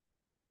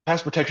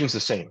 Pass protection is the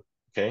same.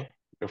 Okay,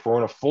 if we're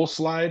in a full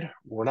slide,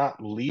 we're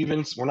not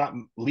leaving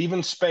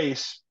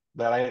space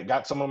that I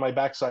got some on my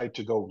backside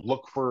to go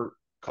look for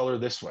color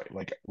this way.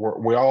 Like,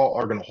 we all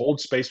are going to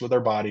hold space with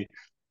our body,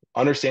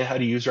 understand how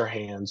to use our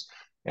hands,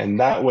 and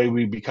that way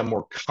we become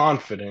more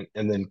confident,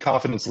 and then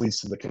confidence leads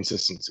to the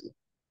consistency.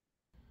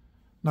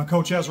 Now,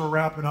 Coach, as we're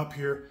wrapping up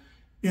here,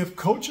 if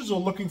coaches are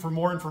looking for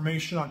more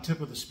information on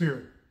Tip of the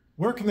Spear,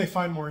 where can they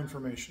find more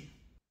information?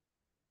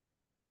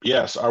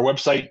 Yes, our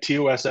website,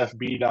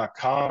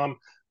 tosfb.com.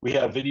 We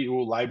have video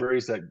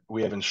libraries that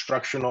we have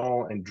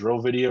instructional and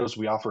drill videos.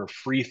 We offer a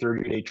free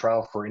 30-day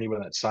trial for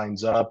anyone that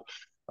signs up.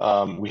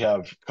 We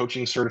have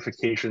coaching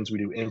certifications. We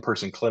do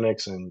in-person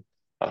clinics and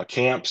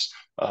camps.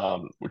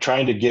 We're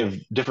trying to give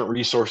different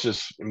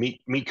resources,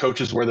 meet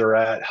coaches where they're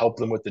at, help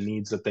them with the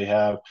needs that they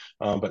have.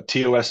 But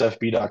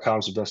tosfb.com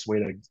is the best way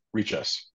to reach us.